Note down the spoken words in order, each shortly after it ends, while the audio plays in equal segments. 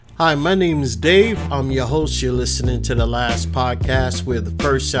Hi, my name is Dave. I'm your host. You're listening to The Last Podcast, where the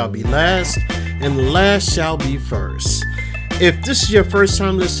first shall be last and the last shall be first. If this is your first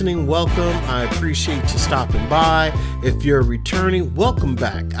time listening, welcome. I appreciate you stopping by. If you're returning, welcome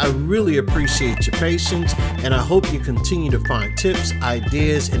back. I really appreciate your patience, and I hope you continue to find tips,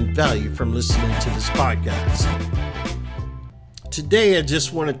 ideas, and value from listening to this podcast. Today, I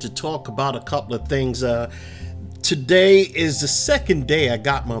just wanted to talk about a couple of things. Today is the second day I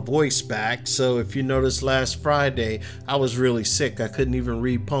got my voice back. So if you noticed last Friday, I was really sick. I couldn't even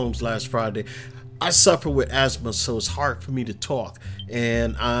read poems last Friday. I suffer with asthma, so it's hard for me to talk.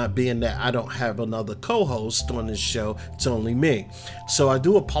 And being that I don't have another co-host on this show, it's only me. So I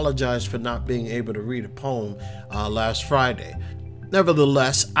do apologize for not being able to read a poem last Friday.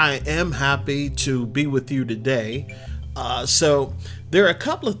 Nevertheless, I am happy to be with you today. So there are a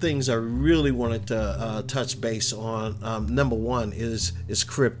couple of things I really wanted to touch base on. Number one is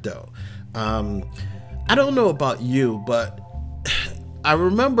crypto. I don't know about you, but I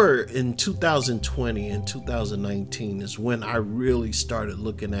remember in 2020 and 2019 is when I really started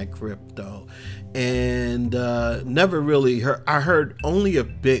looking at crypto, and never really heard. I heard only of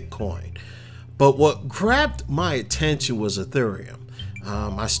Bitcoin, but what grabbed my attention was Ethereum.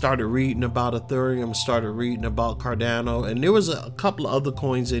 I started reading about Ethereum, started reading about Cardano, and there was a couple of other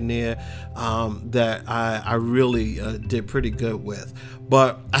coins in there that I really did pretty good with.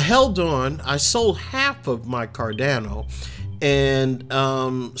 But I held on. I sold half of my Cardano and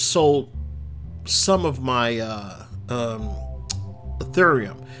sold some of my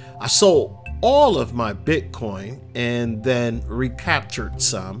Ethereum. I sold all of my Bitcoin and then recaptured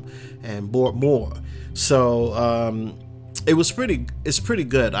some and bought more. So it's pretty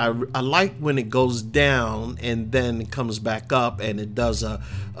good. I like when it goes down and then it comes back up and it does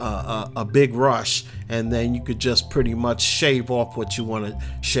a big rush, and then you could just pretty much shave off what you want to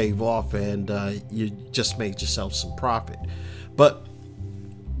shave off, and you just made yourself some profit. But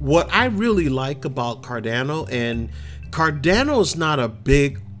what I really like about Cardano, and Cardano is not a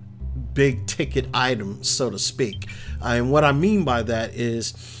big ticket item, so to speak. And what I mean by that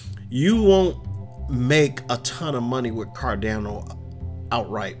is you won't make a ton of money with Cardano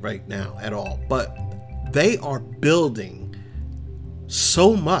outright right now at all, but they are building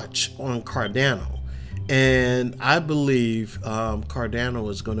so much on Cardano, and I believe Cardano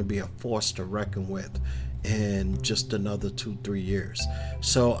is going to be a force to reckon with in just another 2-3 years.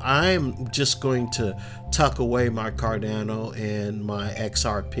 So I'm just going to tuck away my Cardano and my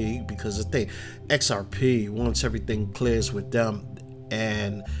XRP, because I think XRP, once everything clears with them,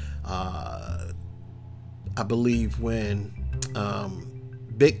 and I believe when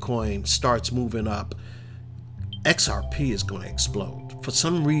Bitcoin starts moving up, XRP is going to explode. For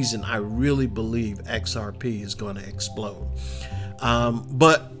some reason, I really believe XRP is going to explode.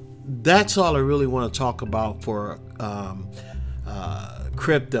 But that's all I really want to talk about for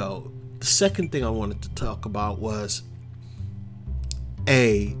crypto. The second thing I wanted to talk about was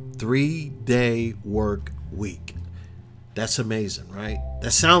a 3-day work week. That's amazing, right?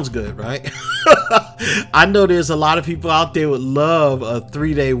 That sounds good, right? I know there's a lot of people out there would love a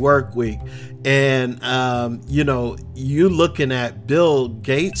 3-day work week. And, you looking at Bill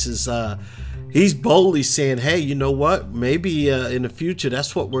Gates is, he's boldly saying, hey, you know what? Maybe in the future,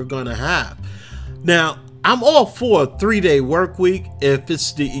 that's what we're going to have. Now, I'm all for a 3-day work week if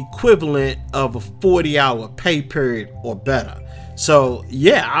it's the equivalent of a 40-hour pay period or better. So,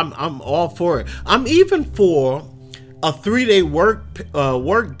 yeah, I'm all for it. I'm even for a 3-day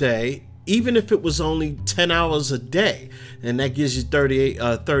work day, even if it was only 10 hours a day, and that gives you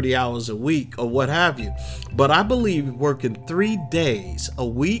 30 hours a week or what have you. But I believe working 3 days a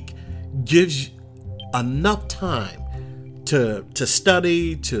week gives you enough time to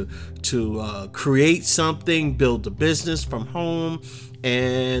study, to create something, build a business from home.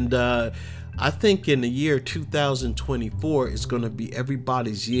 And I think in the year 2024 is going to be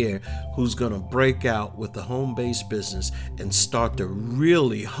everybody's year who's going to break out with a home-based business and start to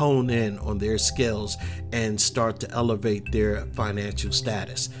really hone in on their skills and start to elevate their financial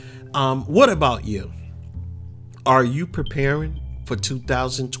status. What about you? Are you preparing for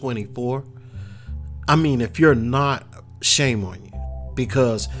 2024? I mean, if you're not, shame on you,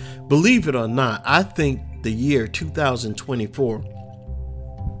 because believe it or not, I think the year 2024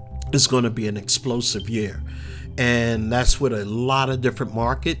 is going to be an explosive year, and that's with a lot of different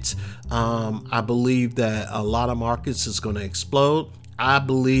markets. I believe that a lot of markets is going to explode. I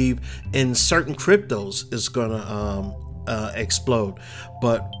believe in certain cryptos is going to explode,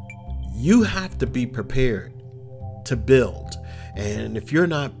 but you have to be prepared to build. And if you're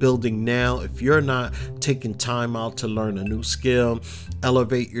not building now, if you're not taking time out to learn a new skill,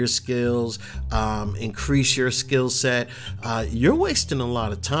 elevate your skills, increase your skill set, you're wasting a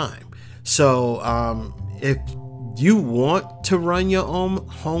lot of time. So if you want to run your own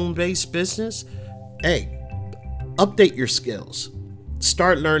home-based business, hey, update your skills.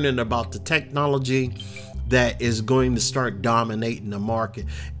 Start learning about the technology that is going to start dominating the market.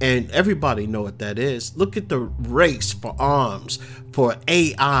 And everybody know what that is. Look at the race for arms for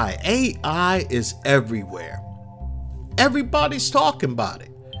AI. AI is everywhere. Everybody's talking about it.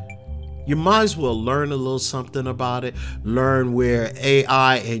 You might as well learn a little something about it. Learn where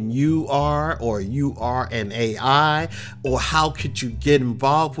AI and you are, or you are and AI, or how could you get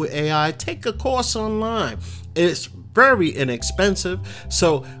involved with AI. Take a course online. It's very inexpensive.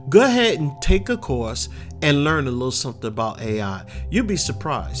 So go ahead and take a course and learn a little something about AI. You'll be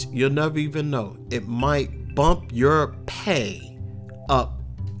surprised. You'll never even know. It might bump your pay up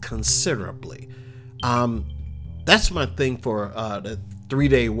considerably. That's my thing for the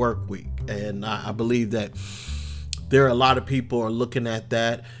 3-day work week. And I believe that there are a lot of people are looking at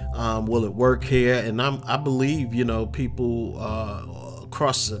that. Will it work here? And I believe, people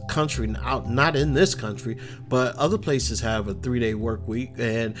across the country, not in this country, but other places have a 3-day work week.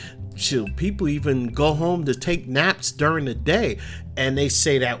 And people even go home to take naps during the day, and they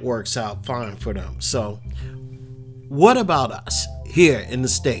say that works out fine for them. So what about us here in the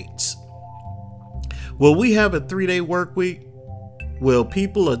States? Will we have a 3-day work week? Will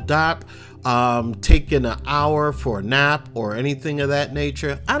people adopt taking an hour for a nap or anything of that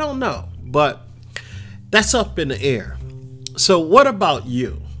nature? I don't know, but that's up in the air. So what about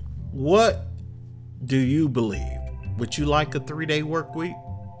you? What do you believe? Would you like a 3-day work week?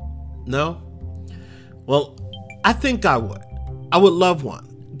 No? Well, I think I would. I would love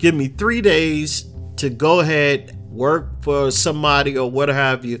one. Give me 3 days to go ahead, work for somebody or what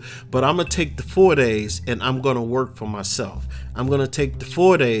have you, but I'm going to take the 4 days and I'm going to work for myself. I'm going to take the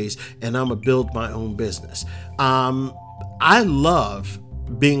 4 days and I'm going to build my own business. I love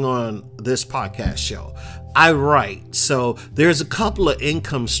being on this podcast show. I write, so there's a couple of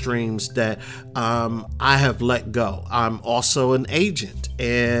income streams that I have let go. I'm also an agent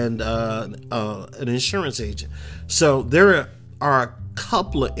and an insurance agent. So there are a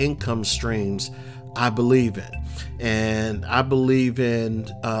couple of income streams I believe in. And I believe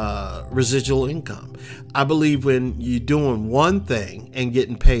in residual income. I believe when you're doing one thing and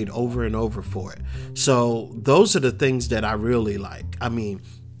getting paid over and over for it. So those are the things that I really like. I mean,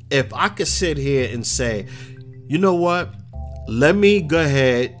 if I could sit here and say, you know what, let me go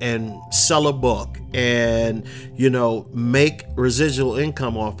ahead and sell a book and, make residual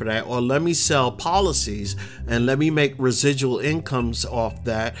income off of that, or let me sell policies and let me make residual incomes off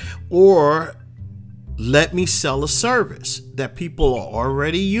that, or let me sell a service that people are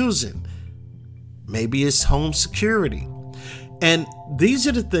already using. Maybe it's home security. And these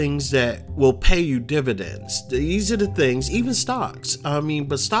are the things that will pay you dividends. These are the things, even stocks.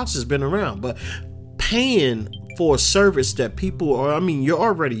 But stocks has been around, but paying for a service that people are, you're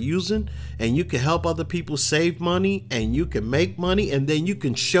already using, and you can help other people save money and you can make money, and then you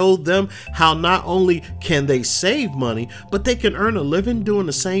can show them how not only can they save money, but they can earn a living doing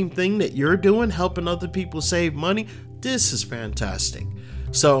the same thing that you're doing, helping other people save money. This is fantastic.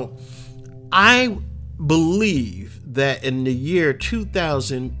 So I believe that in the year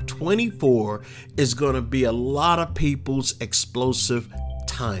 2024 is going to be a lot of people's explosive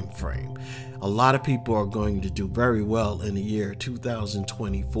time frame. A lot of people are going to do very well in the year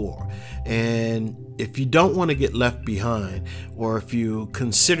 2024. And if you don't want to get left behind, or if you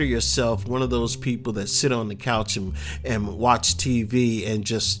consider yourself one of those people that sit on the couch and watch TV and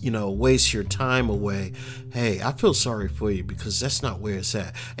just, waste your time away, hey, I feel sorry for you, because that's not where it's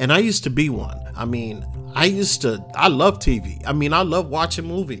at. And I used to be one. I love TV. I love watching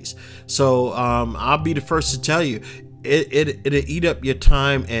movies. So I'll be the first to tell you, it'll eat up your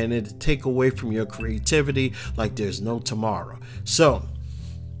time and it'll take away from your creativity like there's no tomorrow. So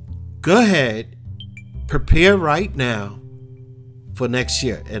go ahead, prepare right now for next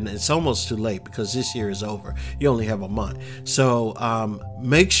year. And it's almost too late because this year is over. You only have a month. So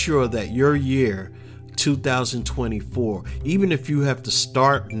make sure that your year 2024, even if you have to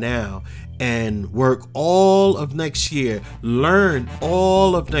start now and work all of next year, learn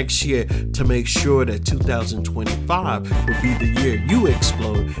all of next year to make sure that 2025 will be the year you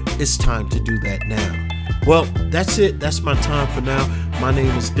explode, it's time to do that now. Well, that's it. That's my time for now. My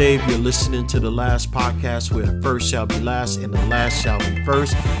name is Dave. You're listening to The Last Podcast, where the first shall be last and the last shall be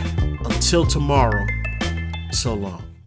first. Until tomorrow, so long.